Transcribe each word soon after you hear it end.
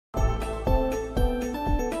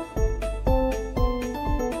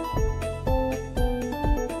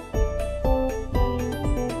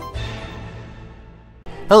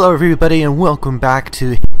Hello everybody and welcome back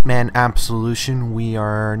to Hitman Absolution. We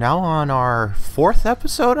are now on our 4th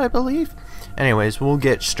episode, I believe. Anyways, we'll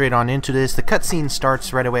get straight on into this. The cutscene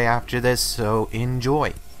starts right away after this, so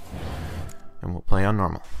enjoy. And we'll play on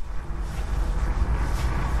normal.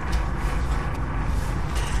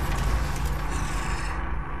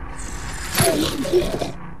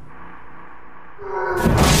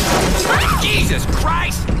 Jesus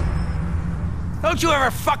Christ! Don't you ever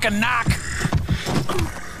fucking knock?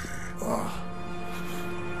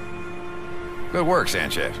 Good work,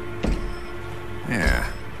 Sanchez. Yeah.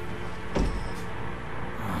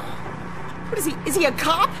 What is he? Is he a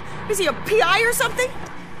cop? Is he a PI or something?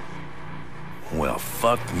 Well,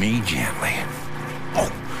 fuck me gently.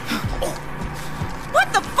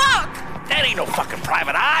 What the fuck? That ain't no fucking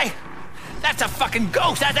private eye. That's a fucking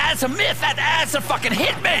ghost. That's a myth. That's a fucking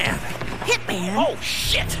hitman. Hitman? Oh,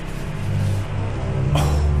 shit.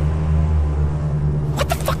 What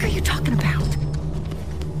the fuck are you talking about?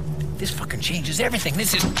 This fucking changes everything.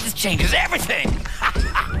 This changes everything.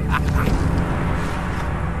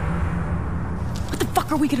 What the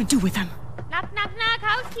fuck are we gonna do with him? Knock, knock, knock,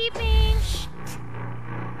 housekeeping.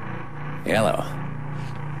 Hello.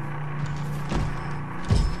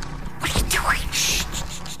 What are you doing? Shh.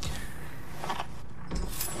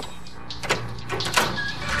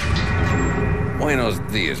 Buenos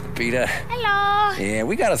dias, Peter. Hello. Yeah,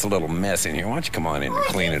 we got us a little mess in here. Why don't you come on in and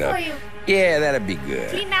clean it up? For you. Yeah, that'd be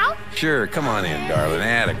good. Clean now? Sure, come on in, darling.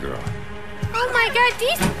 Atta girl. Oh my god,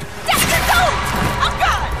 these... Dexter, don't! Oh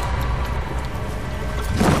god!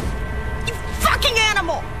 You fucking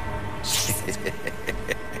animal!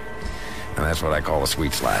 And that's what I call a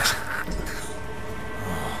sweet slice.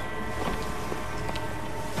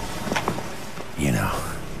 You know,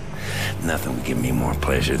 nothing would give me more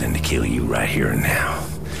pleasure than to kill you right here and now.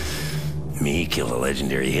 Me kill the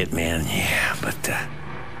legendary hitman? Yeah, but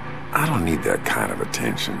I don't need that kind of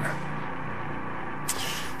attention.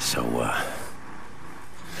 So,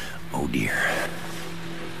 oh dear.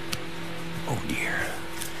 Oh dear.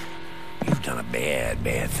 You've done a bad,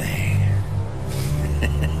 bad thing.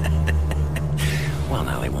 Well,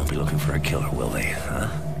 now they won't be looking for a killer, will they, huh?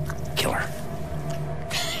 Killer.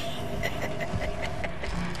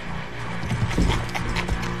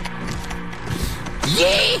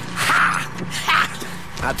 Yee-haw!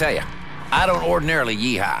 Ha! I'll tell you, I don't ordinarily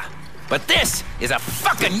yee-haw, but this is a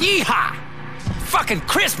fucking yee-haw! Fucking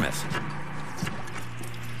Christmas!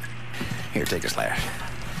 Here, take a slash.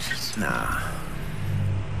 Nah.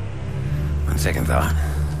 On second thought.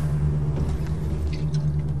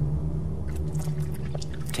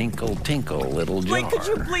 Tinkle, tinkle, little jar. Wait, could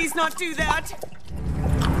you please not do that?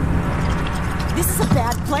 This is a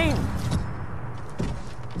bad plan.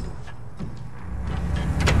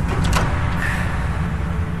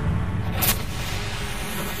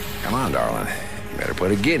 Come on, darling. You better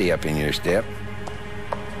put a giddy up in your step.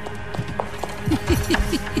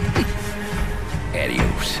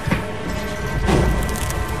 Adios.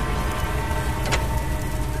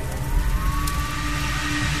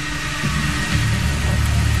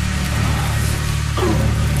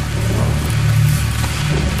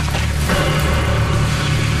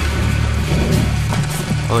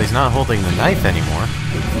 Well, he's not holding the knife anymore.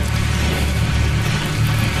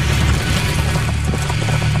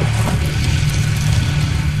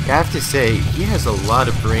 I have to say, he has a lot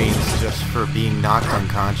of brains just for being knocked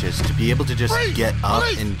unconscious. To be able to just get up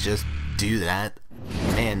and just do that,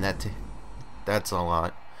 man, that's a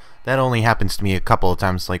lot. That only happens to me a couple of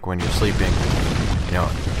times, like when you're sleeping. You know,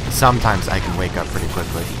 sometimes I can wake up pretty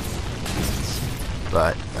quickly.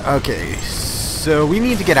 But, okay, so we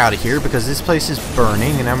need to get out of here because this place is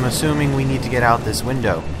burning, and I'm assuming we need to get out this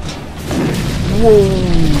window. Whoa!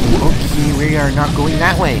 Okay, we are not going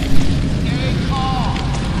that way.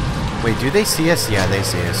 Wait, do they see us? Yeah, they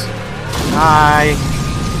see us. Hi!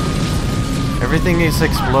 Everything is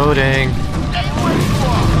exploding.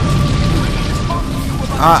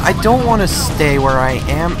 I don't want to stay where I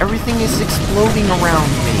am. Everything is exploding around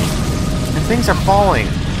me. And things are falling.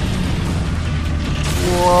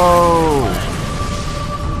 Whoa!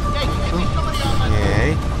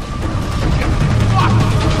 Okay.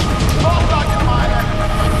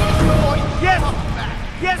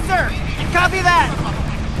 Yes, sir. Copy that.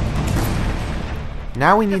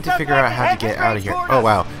 Now we need to figure out how to get out of here. Oh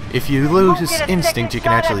wow, if you lose instinct, you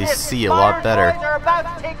can actually see a lot better.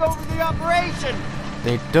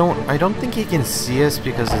 They don't, I don't think he can see us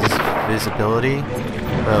because of his visibility,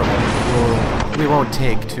 but we won't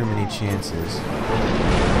take too many chances.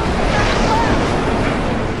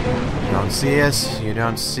 You don't see us, you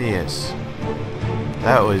don't see us.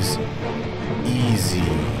 That was easy.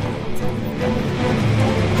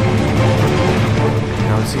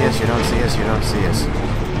 don't see us, you don't see us, you don't see us.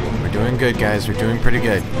 We're doing good, guys. We're doing pretty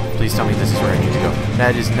good. Please tell me this is where I need to go.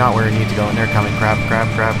 That is not where I need to go, and they're coming. Crap, crap,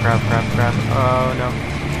 crap, crap, crap, crap. Oh, no.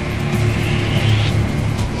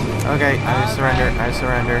 Okay, I surrender. I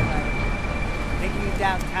surrender. Taking you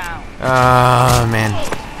downtown. Oh, man.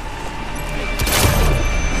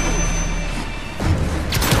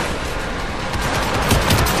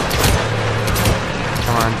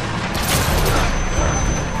 Come on.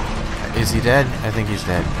 Is he dead? I think he's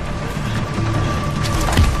dead.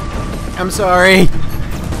 I'm sorry.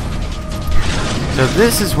 So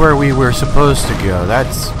this is where we were supposed to go.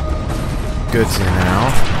 That's good to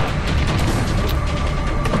know.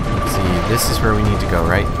 Let's see, this is where we need to go,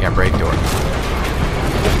 right? Yeah, break door.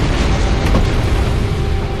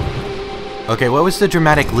 Okay, what was the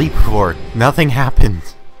dramatic leap for? Nothing happened.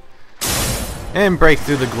 And break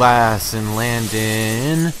through the glass and land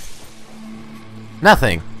in...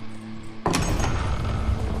 nothing.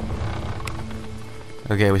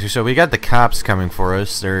 Okay, so we got the cops coming for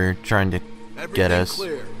us. They're trying to get us.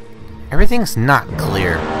 Clear. Everything's not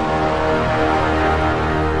clear.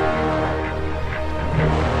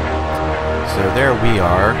 So there we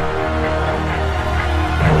are.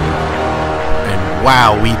 And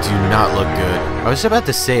wow, we do not look good. I was about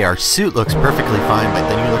to say our suit looks perfectly fine, but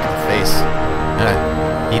then you look at the face.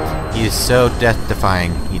 He is so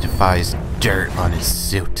death-defying. He defies dirt on his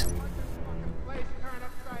suit.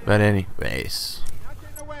 But anyways.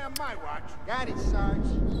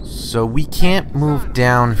 So we can't move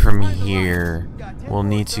down from here. We'll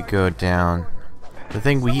need to go down. The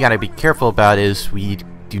thing we gotta be careful about is we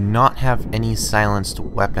do not have any silenced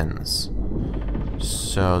weapons.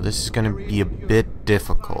 So this is gonna be a bit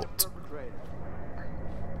difficult.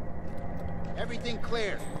 Everything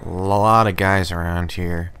clear. A lot of guys around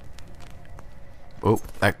here. Oh,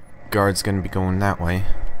 that guard's gonna be going that way.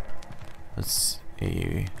 Let's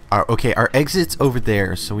see. Okay, our exit's over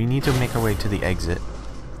there, so we need to make our way to the exit.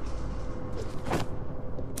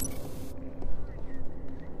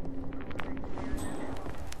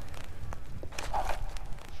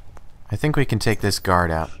 I think we can take this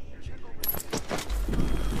guard out.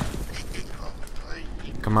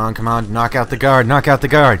 Come on, come on, knock out the guard, knock out the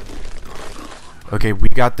guard! Okay, we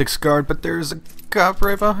got this guard, but there's a cop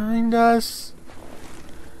right behind us.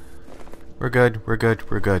 We're good, we're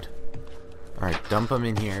good, we're good. Alright, dump them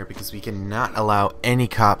in here because we cannot allow any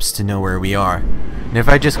cops to know where we are. And if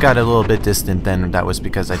I just got a little bit distant, then that was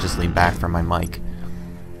because I just leaned back from my mic.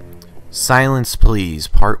 Silence please,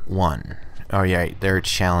 part 1. Oh yeah, there are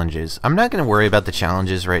challenges. I'm not going to worry about the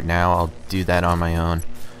challenges right now. I'll do that on my own.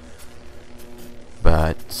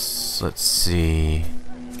 But, let's see.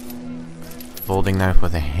 Folding knife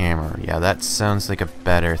with a hammer. Yeah, that sounds like a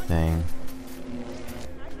better thing.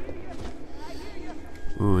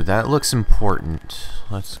 Ooh, that looks important.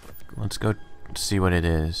 Let's go see what it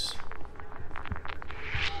is.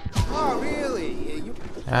 Oh, really?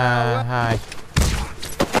 Hi.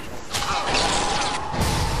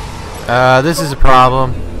 This is a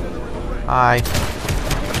problem. Hi.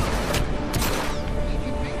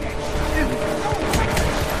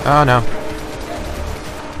 Oh no.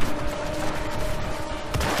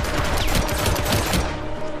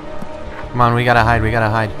 Come on, we gotta hide, we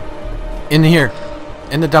gotta hide. In here.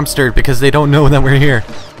 In the dumpster, because they don't know that we're here.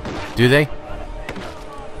 Do they?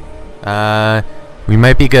 We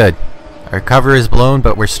might be good. Our cover is blown,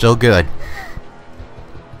 but we're still good.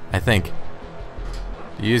 I think.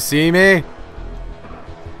 Do you see me?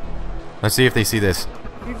 Let's see if they see this.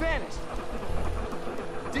 He vanished.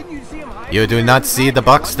 Didn't you see him hiding? You do not see the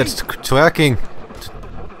box that's twerking.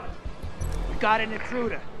 We got an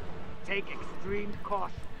intruder. Take extreme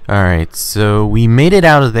caution. Alright, so we made it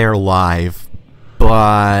out of there alive.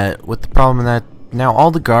 But with the problem that now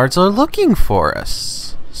all the guards are looking for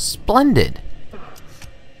us. Splendid.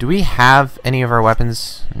 Do we have any of our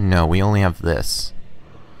weapons? No, we only have this.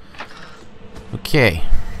 Okay.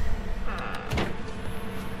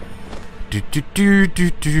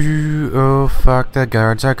 Oh fuck, the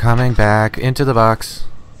guards are coming back into the box.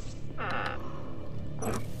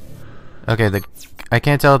 Okay, I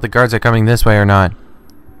can't tell if the guards are coming this way or not.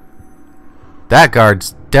 That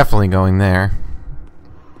guard's definitely going there.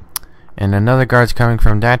 And another guard's coming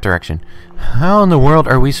from that direction. How in the world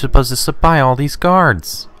are we supposed to slip by all these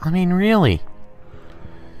guards? I mean, really?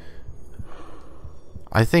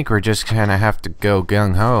 I think we're just gonna have to go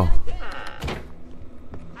gung-ho.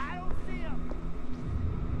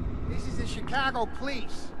 This is the Chicago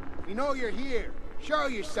police. We know you're here. Show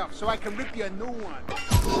yourself so I can rip you a new one.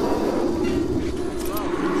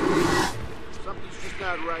 Something's just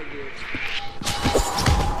not right here.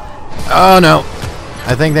 Oh no!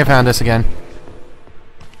 I think they found us again.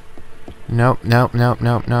 Nope, nope, nope,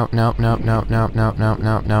 nope, nope, nope, nope, nope, nope, nope, nope,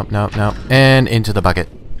 nope, nope, nope, nope. And into the bucket.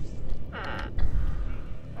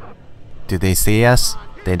 Do they see us?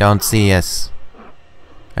 They don't see us.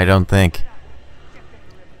 I don't think.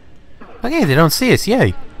 Okay, they don't see us,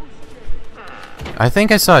 yay! I think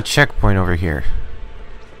I saw a checkpoint over here.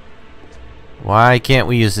 Why can't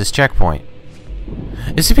we use this checkpoint?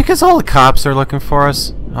 Is it because all the cops are looking for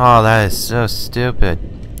us? Oh, that is so stupid.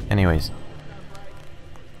 Anyways.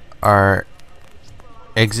 Our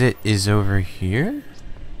exit is over here?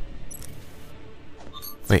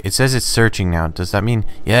 Wait, it says it's searching now. Does that mean...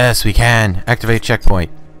 Yes, we can! Activate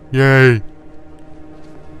checkpoint. Yay!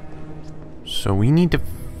 So we need to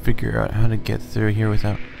figure out how to get through here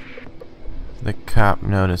without the cop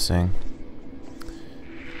noticing.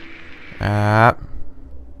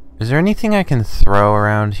 Is there anything I can throw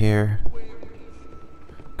around here?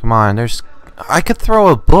 Come on, there's... I could throw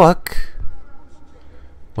a book!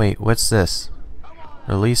 Wait, what's this?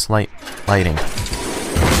 Release lighting.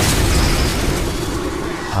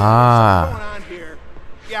 Ah. What's going on here?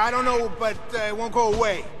 Yeah, I don't know, but it won't go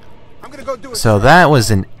away. I'm gonna go do it. So that was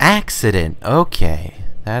an accident. Okay,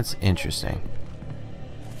 that's interesting.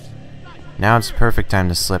 Now it's the perfect time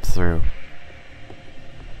to slip through.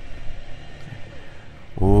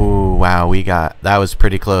 Ooh, wow, we got... That was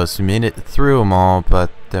pretty close. We made it through them all, but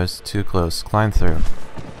that was too close. Climb through.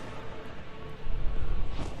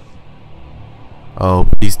 Oh,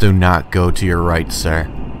 please do not go to your right, sir.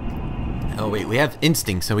 Oh, wait, we have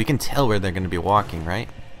instinct, so we can tell where they're going to be walking, right?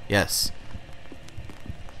 Yes.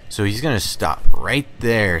 So he's going to stop right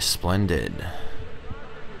there. Splendid.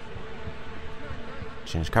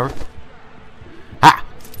 Change cover. Ah!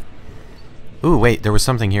 Ooh, wait, there was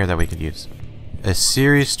something here that we could use. A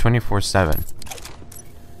series 24/7.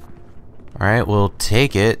 Alright, we'll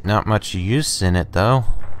take it. Not much use in it, though.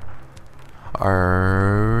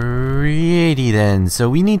 Alrighty then. So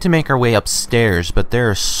we need to make our way upstairs, but there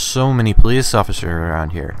are so many police officers around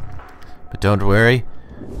here. But don't worry.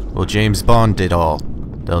 We'll James Bond it all.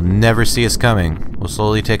 They'll never see us coming. We'll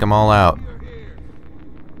slowly take them all out.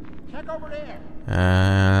 Check over there.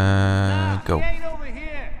 Go. He ain't over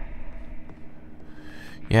here.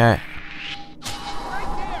 Yeah.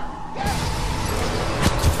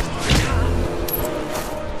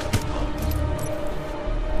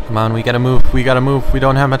 Come on, we gotta move. We gotta move. We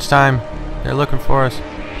don't have much time. They're looking for us.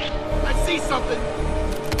 I see something.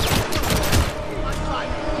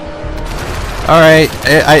 Alright,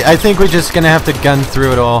 I think we're just gonna have to gun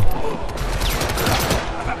through it all.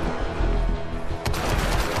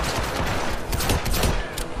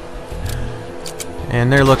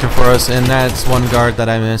 And they're looking for us, and that's one guard that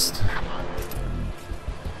I missed.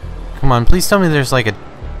 Come on, please tell me there's like a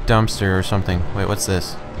dumpster or something. Wait, what's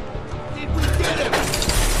this?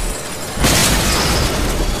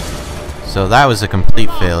 So that was a complete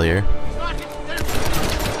failure.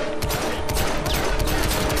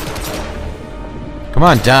 Come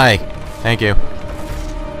on, die. Thank you.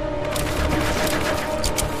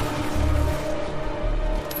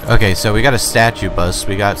 Okay, so we got a statue bust.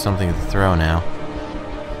 We got something to throw now.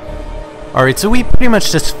 Alright, so we pretty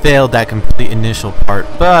much just failed that complete initial part,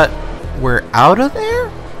 but we're out of there?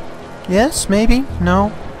 Yes, maybe?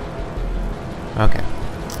 No? Okay.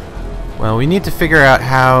 Well, we need to figure out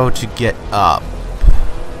how to get up,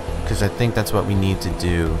 because I think that's what we need to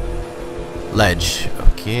do. Ledge.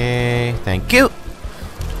 Okay, thank you.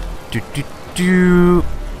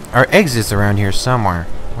 Our exit's around here somewhere.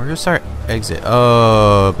 Where's our exit?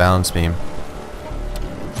 Oh, balance beam.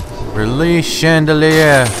 Release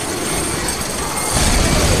chandelier.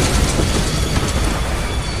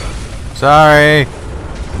 Sorry.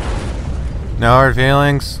 No hard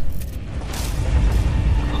feelings.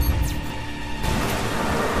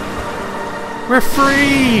 We're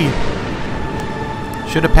free!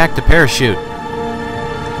 Should have packed a parachute.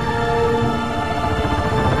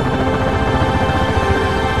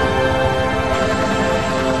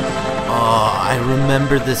 Oh, I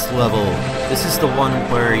remember this level. This is the one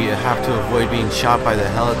where you have to avoid being shot by the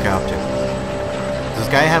helicopter. Does this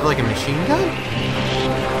guy have like a machine gun?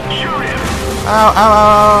 Shoot him. Ow, ow,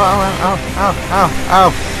 ow, ow, ow, ow, ow,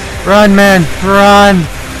 ow. Run, man, run!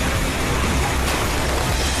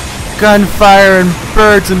 Gunfire and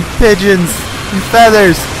birds and pigeons and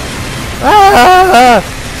feathers. Ah!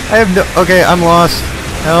 I have no... Okay, I'm lost.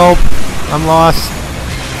 Help. I'm lost.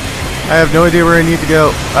 I have no idea where I need to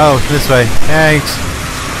go. Oh, this way. Thanks.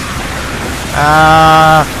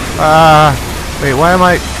 Wait, why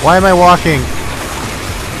am I walking?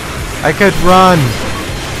 I could run.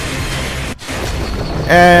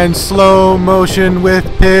 And slow motion with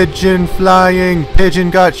pigeon flying. Pigeon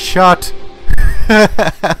got shot.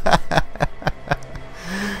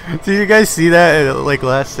 Did you guys see that? Like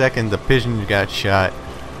last second, the pigeon got shot.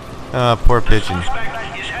 Poor pigeon.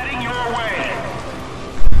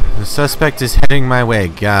 The suspect is heading my way.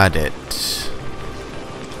 Got it.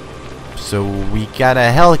 So we got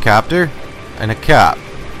a helicopter and a cop.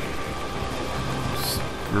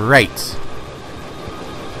 Great.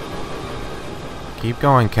 Keep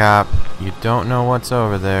going, cop. You don't know what's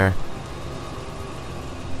over there.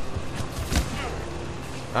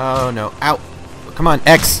 Oh no. Ow. Come on,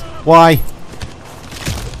 X, Y.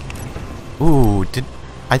 Ooh,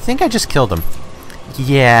 I think I just killed him.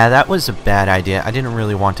 Yeah, that was a bad idea. I didn't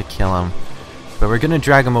really want to kill him. But we're gonna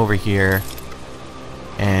drag him over here.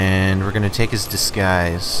 And we're gonna take his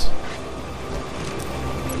disguise.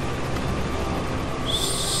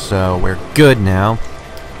 So we're good now.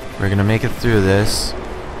 We're gonna make it through this.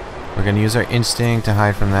 We're gonna use our instinct to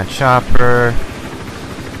hide from that chopper.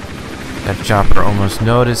 That chopper almost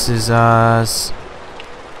notices us.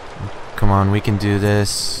 Come on, we can do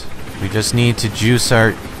this. We just need to juice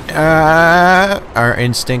our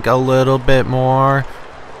instinct a little bit more.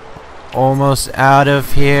 Almost out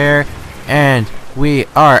of here. And we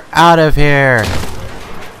are out of here.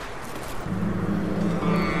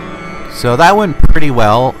 So that went pretty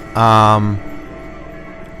well.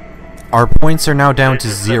 Our points are now down to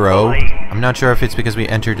 0. I'm not sure if it's because we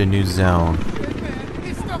entered a new zone.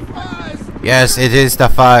 Yes, it is the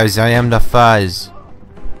Fuzz. I am the Fuzz.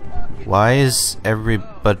 Why is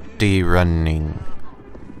everybody running?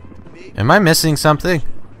 Am I missing something?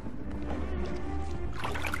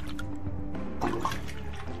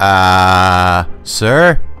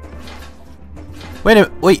 Sir? Wait a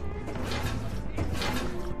minute, wait.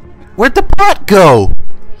 Where'd the pot go?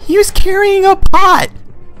 He was carrying a pot!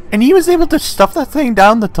 And he was able to stuff that thing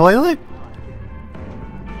down the toilet?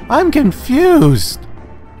 I'm confused.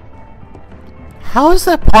 How is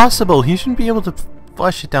that possible? He shouldn't be able to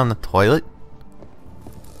flush it down the toilet.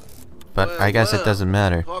 But I guess it doesn't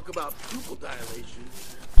matter.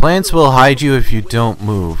 Plants will hide you if you don't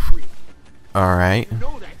move. Alright.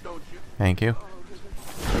 Thank you.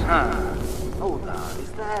 Hold on,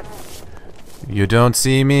 is that... You don't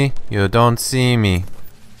see me? You don't see me.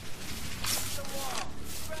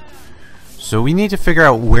 So we need to figure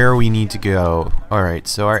out where we need to go. Alright,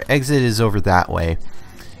 so our exit is over that way.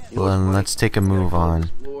 Well, then let's take a move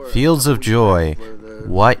on. Fields of Joy.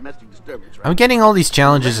 What? I'm getting all these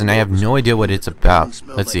challenges and I have no idea what it's about.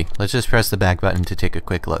 Let's see. Let's just press the back button to take a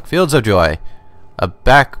quick look. Fields of Joy. A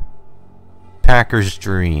backpacker's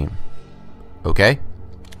dream. Okay.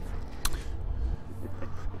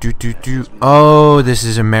 Oh, this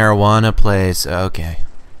is a marijuana place. Okay.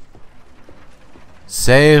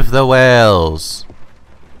 Save the whales.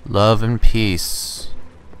 Love and peace.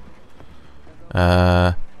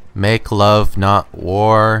 Make love, not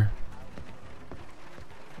war.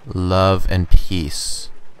 Love and peace.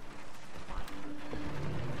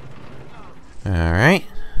 Alright.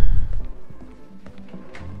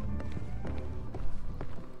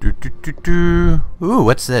 Ooh,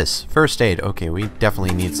 what's this? First aid. Okay, we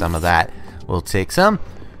definitely need some of that. We'll take some.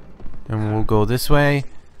 And we'll go this way.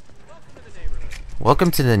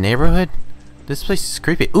 Welcome to the neighborhood? This place is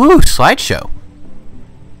creepy. Ooh, slideshow.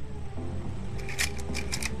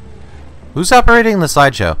 Who's operating the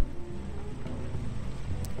slideshow?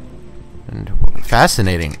 And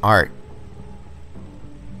fascinating art.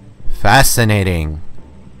 Fascinating.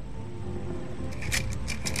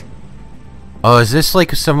 Oh, is this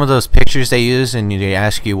like some of those pictures they use and they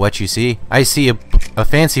ask you what you see? I see a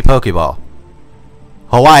fancy Pokeball.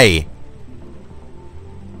 Hawaii.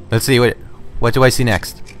 Let's see, what do I see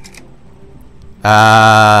next?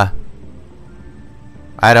 I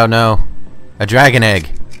don't know. A dragon egg.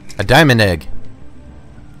 A diamond egg.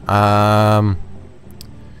 A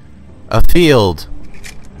field.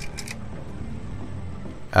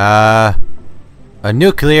 A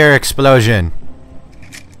nuclear explosion.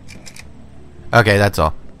 Okay, that's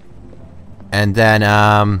all. And then,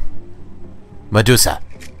 Medusa.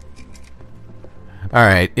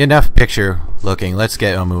 Alright, enough picture looking. Let's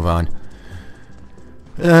get a move on.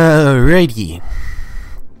 Alrighty.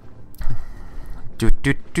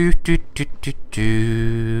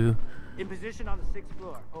 In position on the 6th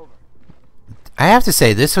floor. Over. I have to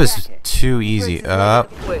say, this was too easy.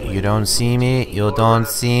 You don't see me. You don't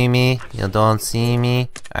see me. You don't see me.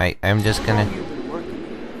 I'm just gonna...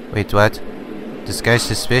 Wait, what? This guy's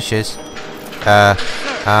suspicious.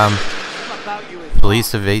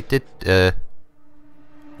 Police evaded.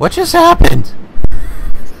 What just happened?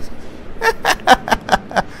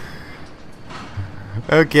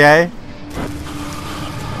 Okay.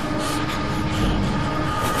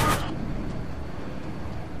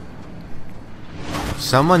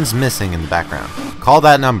 Someone's missing in the background. Call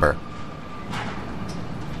that number.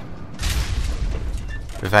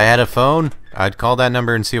 If I had a phone, I'd call that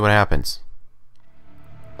number and see what happens.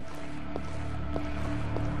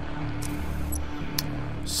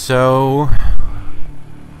 So...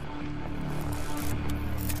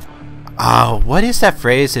 what is that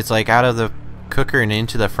phrase? It's like out of the cooker and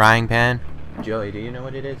into the frying pan. Joey, do you know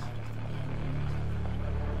what it is?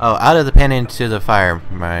 Oh, out of the pan into the fire,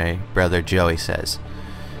 my brother Joey says.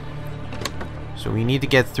 So we need to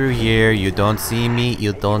get through here. You don't see me.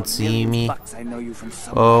 You don't see me.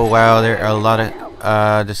 Oh, wow. There are a lot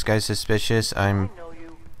of disguised suspicious.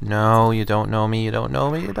 No, you don't know me. You don't know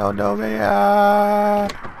me. You don't know me.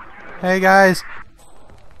 Hey, guys.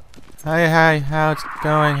 Hi. How's it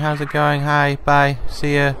going? How's it going? Hi. Bye.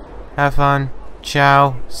 See ya. Have fun.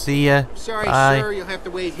 Ciao. See ya. Sorry, bye. sir. You'll have to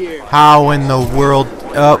wait here. How in the world?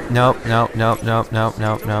 Oh, nope.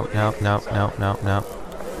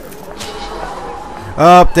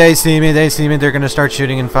 Oh, they see me. They're gonna start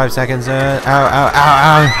shooting in 5 seconds. Ow.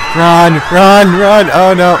 Run.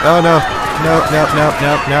 Oh, no.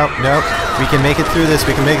 Nope. We can make it through this.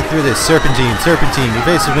 Serpentine.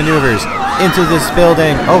 Evasive maneuvers. Into this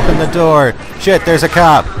building. Open the door. Shit, there's a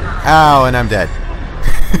cop. Ow, and I'm dead.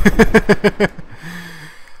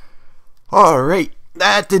 Alright,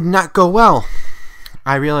 that did not go well.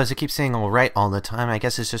 I realize I keep saying alright all the time. I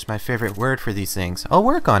guess it's just my favorite word for these things. I'll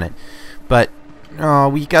work on it. But, oh,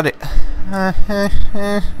 we got it.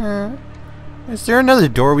 Is there another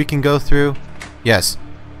door we can go through? Yes.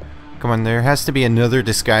 Come on, there has to be another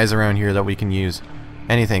disguise around here that we can use.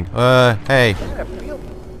 Anything. Hey.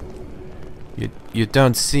 You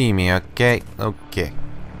don't see me, okay? Okay.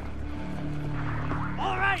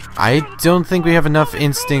 I don't think we have enough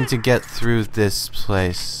instinct to get through this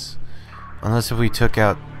place. Unless if we took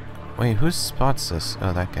out... Wait, who spots this?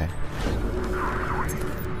 Oh, that guy.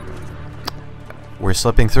 We're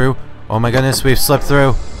slipping through. Oh my goodness, we've slipped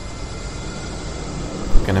through.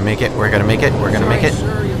 We're gonna make it.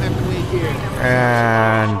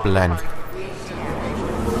 And blend.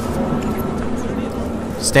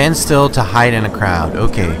 Stand still to hide in a crowd.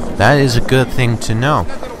 Okay, that is a good thing to know.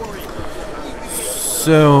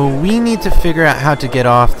 So, we need to figure out how to get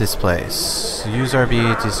off this place. Use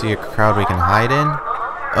RB to see a crowd we can hide in.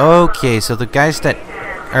 Okay, so the guys that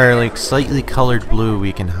are like slightly colored blue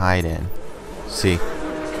we can hide in. See. Right.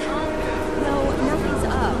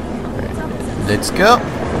 Let's go.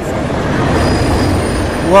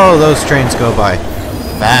 Whoa, those trains go by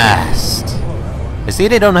fast. I see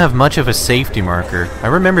they don't have much of a safety marker. I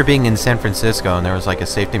remember being in San Francisco and there was like a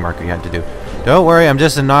safety marker you had to do. Don't worry, I'm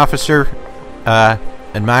just an officer.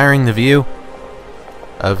 Admiring the view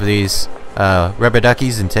of these rubber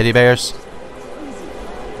duckies and teddy bears.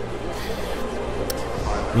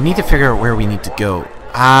 We need to figure out where we need to go.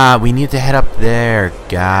 We need to head up there.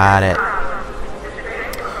 Got it.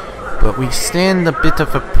 But we stand a bit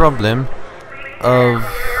of a problem of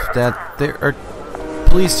that there are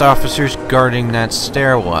police officers guarding that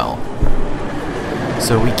stairwell.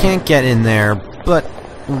 So we can't get in there, but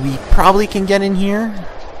we probably can get in here.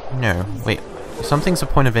 No, wait. Something's a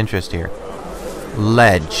point of interest here.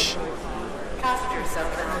 Ledge.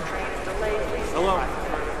 Hello.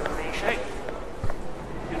 Hey.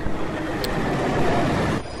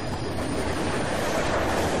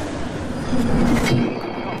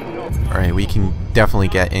 Alright, we can definitely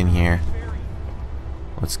get in here.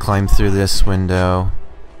 Let's climb through this window.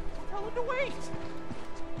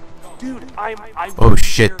 Dude, Oh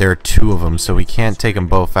shit, there are two of them, so we can't take them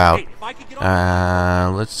both out.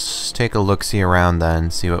 Let's take a look-see around then,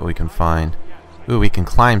 see what we can find. Ooh, we can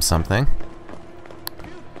climb something.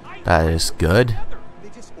 That is good. They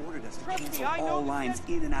just ordered us to cancel all lines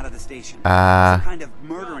in and out of the station. Some kind of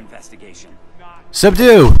murder investigation.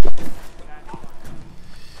 Subdue!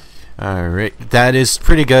 Alright, that is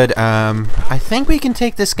pretty good. I think we can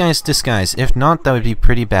take this guy's disguise. If not, that would be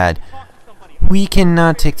pretty bad. We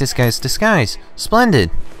cannot take this guy's disguise.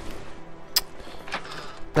 Splendid.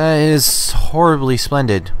 That is horribly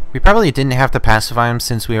splendid. We probably didn't have to pacify him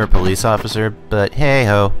since we were a police officer, but hey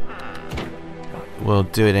ho. We'll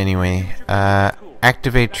do it anyway.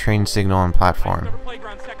 Activate train signal on platform.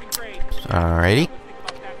 Alrighty.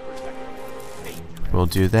 We'll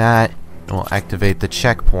do that. We'll activate the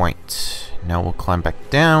checkpoint. Now we'll climb back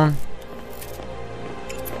down.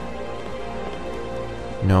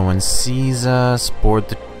 No one sees us. Board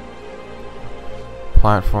the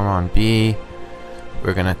platform on B.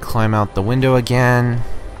 We're gonna climb out the window again.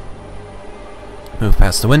 Move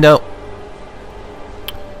past the window.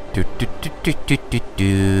 Do do do do do do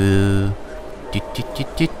do. Do do do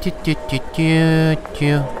do do do do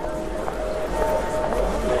do.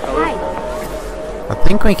 I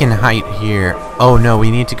think we can hide here. Oh no, we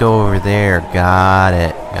need to go over there. Got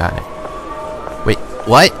it. Got it. Wait,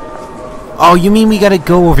 what? Oh, you mean we gotta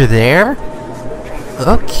go over there?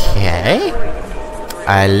 Okay.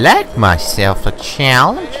 I like myself a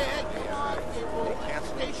challenge.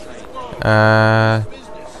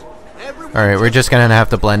 Alright, we're just gonna have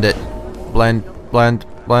to blend it. Blend, blend,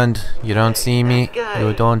 blend. You don't see me.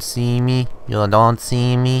 You don't see me. You don't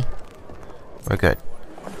see me. We're good.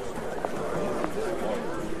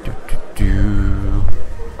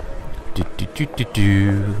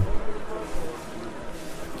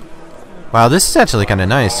 Wow, this is actually kind of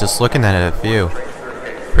nice, just looking at it a view.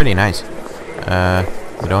 Pretty nice.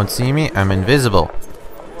 You don't see me? I'm invisible.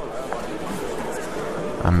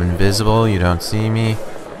 I'm invisible, you don't see me.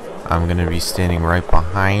 I'm gonna be standing right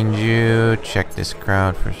behind you. Check this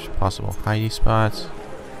crowd for possible hiding spots.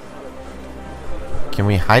 Can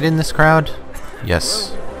we hide in this crowd?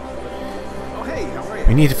 Yes.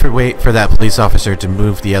 We need to wait for that police officer to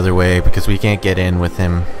move the other way because we can't get in with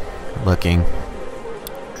him looking.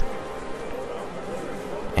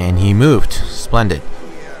 And he moved. Splendid.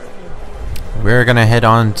 We're gonna head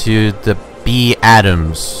on to the B.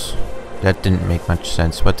 Adams. That didn't make much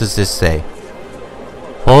sense. What does this say?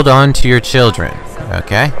 Hold on to your children.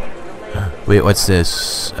 Okay. Wait, what's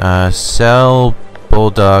this? Cell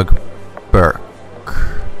Bulldog Burke.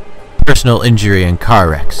 Personal injury and car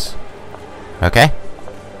wrecks. Okay.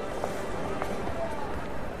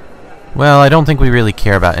 Well, I don't think we really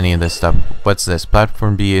care about any of this stuff. What's this?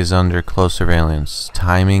 Platform B is under close surveillance.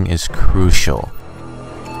 Timing is crucial.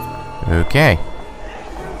 Okay.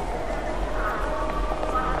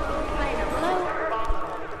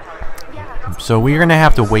 So we're gonna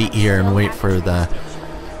have to wait here and wait for the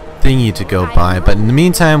thingy to go by. But in the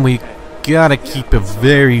meantime, we gotta keep a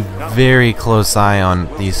very, very close eye on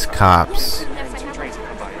these cops.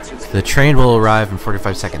 The train will arrive in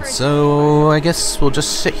 45 seconds, so I guess we'll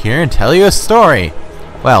just sit here and tell you a story.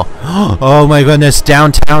 Well, oh my goodness,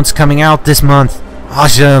 Downtown's coming out this month.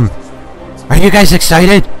 Awesome. Are you guys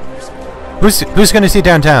excited? Who's gonna see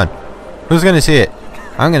Downtown? Who's gonna see it?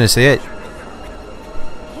 I'm gonna see it.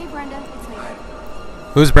 Hey, Brenda. It's me.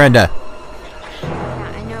 Who's Brenda?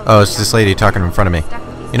 Yeah, I know. Oh, it's this lady talking in front of me.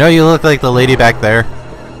 You know, you look like the lady back there.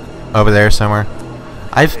 Over there somewhere.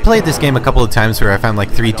 I've played this game a couple of times where I found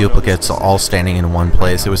like 3 duplicates all standing in one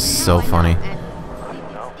place. It was so funny.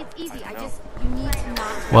 It's easy. You need to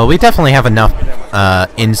not. Well, we definitely have enough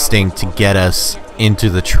instinct to get us into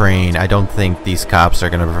the train. I don't think these cops are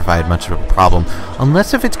going to provide much of a problem.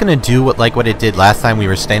 Unless if it's going to do what it did last time we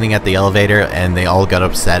were standing at the elevator and they all got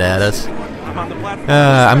upset at us.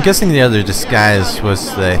 I'm guessing the other disguise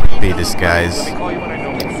was the hippie disguise.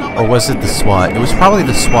 Or was it the SWAT? It was probably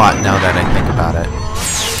the SWAT now that I think about it.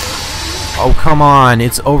 Oh, come on.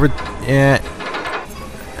 It's over. Come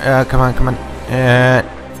on, come on.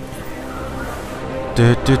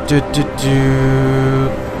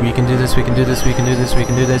 We can do this, we can do this, we can do this, we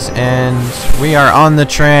can do this. And we are on the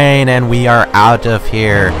train and we are out of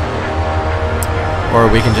here. Or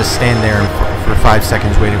we can just stand there for 5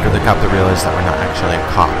 seconds waiting for the cop to realize that we're not actually a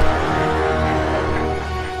cop.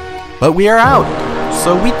 But we are out.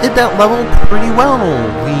 So we did that level pretty well.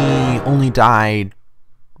 We only died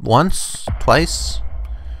once, twice.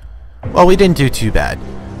 Well, we didn't do too bad.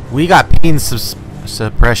 We got pain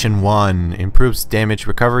suppression 1, improves damage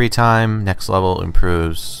recovery time. Next level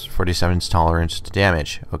improves 47's tolerance to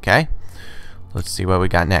damage. Okay. Let's see what we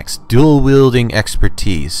got next. Dual wielding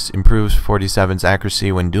expertise improves 47's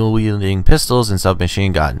accuracy when dual wielding pistols and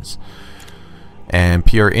submachine guns. And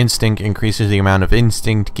pure instinct increases the amount of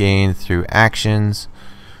instinct gained through actions.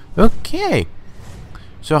 Okay.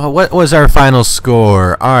 So what was our final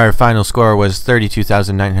score? Our final score was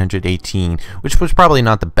 32,918, which was probably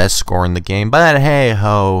not the best score in the game, but hey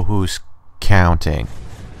ho, who's counting?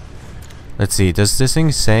 Let's see, does this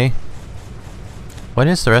thing say? What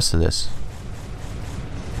is the rest of this?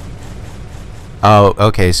 Oh,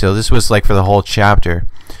 okay, so this was like for the whole chapter.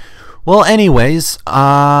 Well, anyways,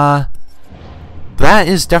 that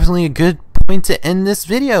is definitely a good point to end this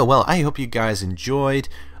video. Well, I hope you guys enjoyed.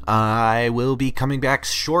 I will be coming back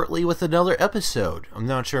shortly with another episode. I'm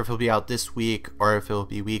not sure if it'll be out this week or if it'll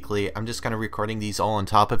be weekly. I'm just kind of recording these all on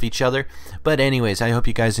top of each other. But anyways, I hope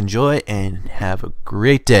you guys enjoy and have a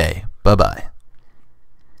great day. Bye-bye.